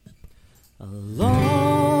A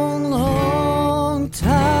long, long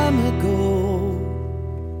time ago,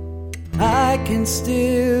 I can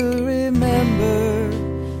still remember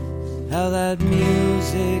how that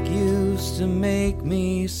music used to make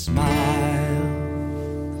me smile.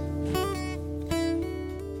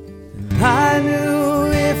 And I knew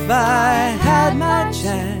if I had my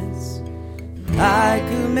chance, I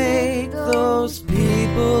could make those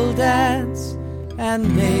people dance,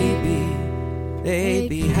 and maybe they'd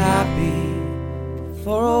be happy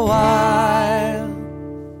for a while.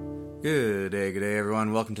 Good day,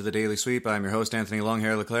 everyone. Welcome to the Daily Sweep. I'm your host, Anthony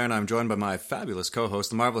Longhair Leclerc, and I'm joined by my fabulous co-host,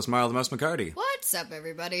 the marvelous Marl the Mouse McCarty. What's up,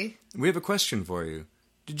 everybody? We have a question for you.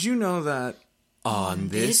 Did you know that on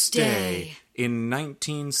this day, in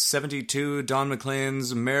 1972, Don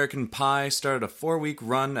McLean's American Pie started a 4-week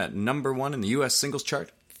run at number 1 in the U.S. singles chart?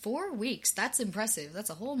 4 weeks? That's impressive. That's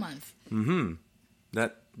a whole month. Mm-hmm.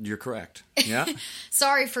 You're correct. Yeah?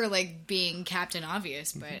 Sorry for, being Captain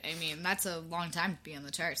Obvious, but, I mean, that's a long time to be on the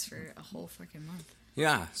charts for a whole freaking month.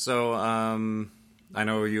 Yeah, so, I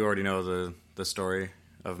know you already know the story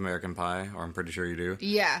of American Pie, or I'm pretty sure you do.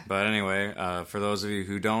 Yeah. But anyway, for those of you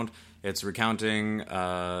who don't, it's recounting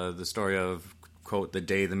the story of, quote, the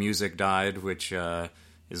day the music died, which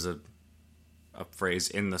is a phrase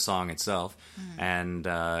in the song itself, and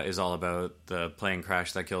is all about the plane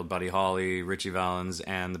crash that killed Buddy Holly, Ritchie Valens,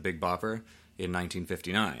 and the Big Bopper in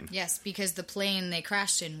 1959. Yes, because the plane they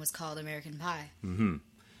crashed in was called American Pie. Mm-hmm.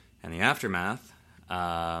 And the aftermath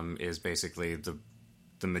is basically the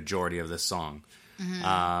majority of this song.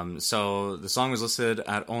 Mm-hmm. So the song was listed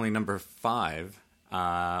at only number 5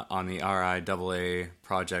 on the RIAA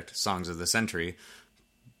project Songs of the Century,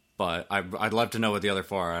 but I'd love to know what the other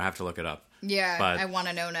 4 are. I have to look it up. Yeah, but, I want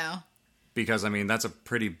to know now. Because, I mean, that's a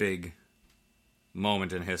pretty big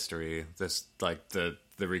moment in history, this, the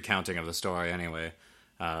recounting of the story, anyway,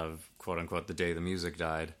 of, quote-unquote, the day the music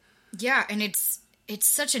died. Yeah, and it's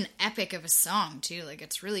such an epic of a song, too.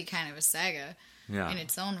 It's really kind of a saga in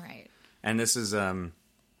its own right. And this is,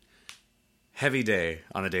 heavy day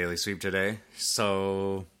on the Daily Sweep today.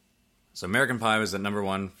 So American Pie was at number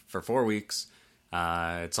 1 for 4 weeks.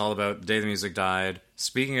 It's all about the day the music died.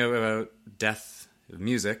 Speaking about death of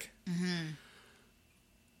music,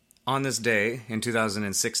 on this day in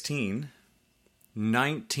 2016,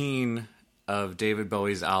 19 of David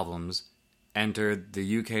Bowie's albums entered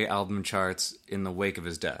the UK album charts in the wake of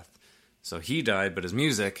his death. So he died, but his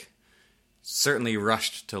music certainly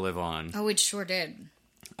rushed to live on. Oh, it sure did.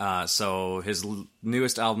 So his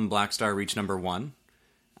newest album, Black Star, reached number 1.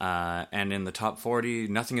 And in the top 40,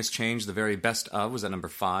 Nothing Has Changed. The very best of was at number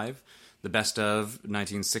 5. The best of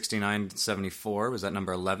 1969-74 was at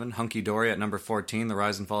number 11. Hunky Dory at number 14. The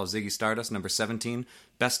Rise and Fall of Ziggy Stardust, number 17.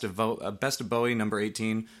 Best of Bowie, number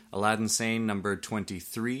 18. Aladdin Sane, number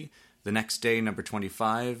 23. The Next Day, number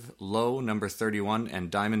 25. Low, number 31.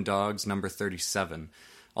 And Diamond Dogs, number 37.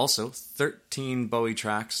 Also, 13 Bowie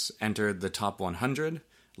tracks entered the top 100,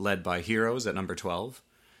 led by Heroes at number 12.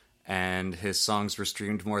 And his songs were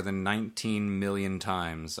streamed more than 19 million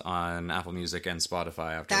times on Apple Music and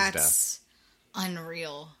Spotify after his death. That's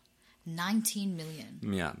unreal. 19 million.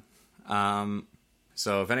 Yeah.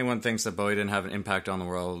 So if anyone thinks that Bowie didn't have an impact on the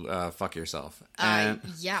world, fuck yourself.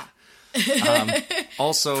 Yeah.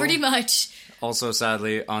 Also, pretty much. Also,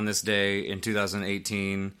 sadly, on this day in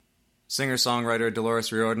 2018, singer-songwriter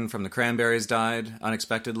Dolores Riordan from the Cranberries died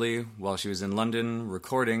unexpectedly while she was in London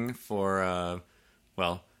recording for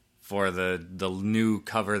the new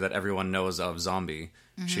cover that everyone knows of, Zombie.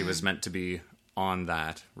 Mm-hmm. She was meant to be on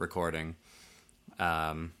that recording,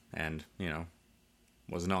 and,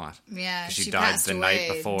 was not. Yeah, she died the night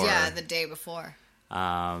before. Yeah, the day before.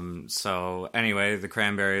 So, anyway, the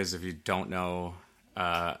Cranberries, if you don't know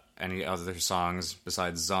any other songs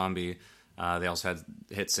besides Zombie, they also had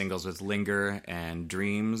hit singles with Linger and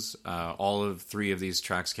Dreams. All of 3 of these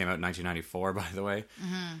tracks came out in 1994, by the way.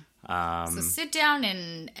 Mm-hmm. So sit down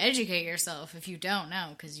and educate yourself if you don't know,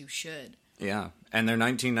 because you should. Yeah, and their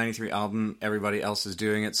 1993 album, Everybody Else Is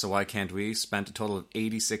Doing It, So Why Can't We, spent a total of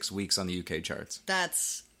 86 weeks on the UK charts.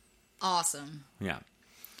 That's awesome. Yeah.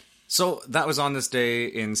 So that was on this day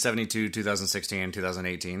in 72, 2016, and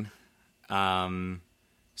 2018.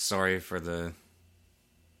 Sorry for the,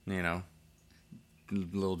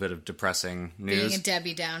 little bit of depressing news. Being a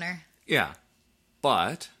Debbie Downer. Yeah.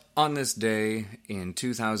 But on this day in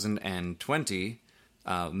 2020,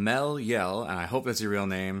 Mel Yell, and I hope that's your real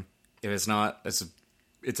name. If it's not, it's a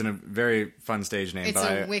very fun stage name. It's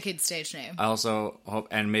a wicked stage name. I also hope,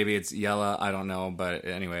 and maybe it's Yella, I don't know, but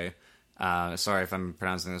anyway, sorry if I'm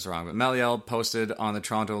pronouncing this wrong. But Mel Yell posted on the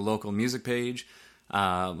Toronto local music page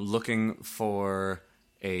looking for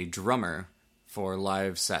a drummer for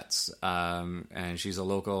live sets, and she's a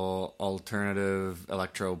local alternative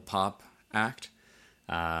electro pop act.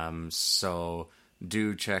 So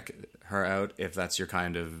do check her out if that's your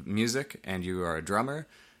kind of music and you are a drummer.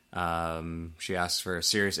 She asks for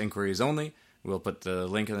serious inquiries only. We'll put the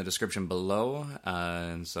link in the description below,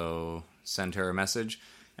 and so send her a message,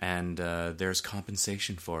 and there's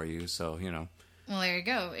compensation for you, so, you know. Well, there you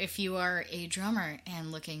go. If you are a drummer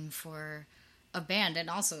and looking for a band, and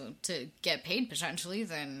also to get paid potentially,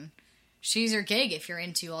 then she's your gig if you're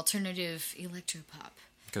into alternative electropop.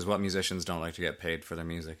 Because what musicians don't like to get paid for their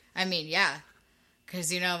music? I mean, yeah.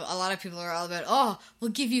 Because, you know, a lot of people are all about,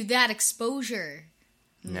 we'll give you that exposure.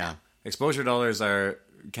 No. Yeah. Exposure dollars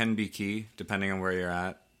can be key, depending on where you're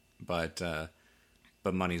at, but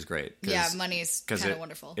money's great. Yeah, money's kind of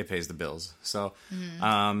wonderful. It pays the bills. So,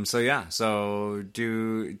 so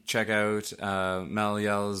do check out Mel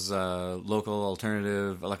Yell's local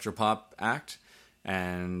alternative electropop act,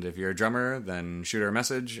 and if you're a drummer, then shoot her a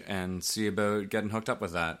message and see about getting hooked up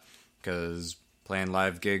with that, because playing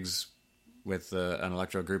live gigs with an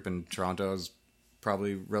electro group in Toronto is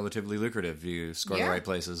probably relatively lucrative if you score the right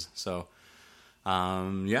places. So,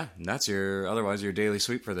 that's your daily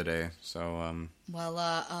sweep for the day. So,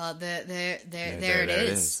 there it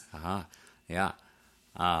is. Yeah.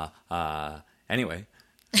 Anyway,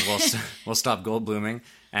 we'll stop gold blooming,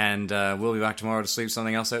 and we'll be back tomorrow to sleep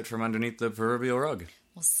something else out from underneath the proverbial rug.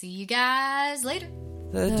 We'll see you guys later.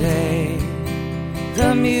 The day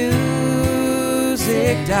the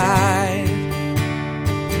music died,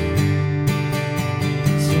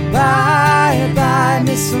 so bye,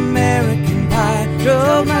 Miss American Pie.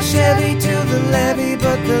 Drove my Chevy to the levee,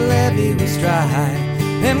 but the levee was dry.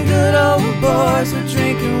 Them good old boys were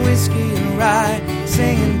drinking whiskey and rye,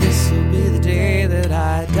 singing, this'll be the day that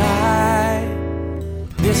I die.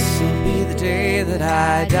 This'll be the day that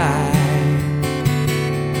I die.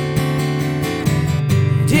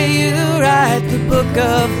 Do you write the book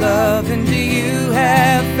of love, and do you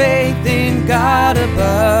have faith in God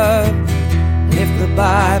above? If the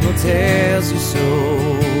Bible tells you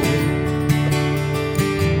so,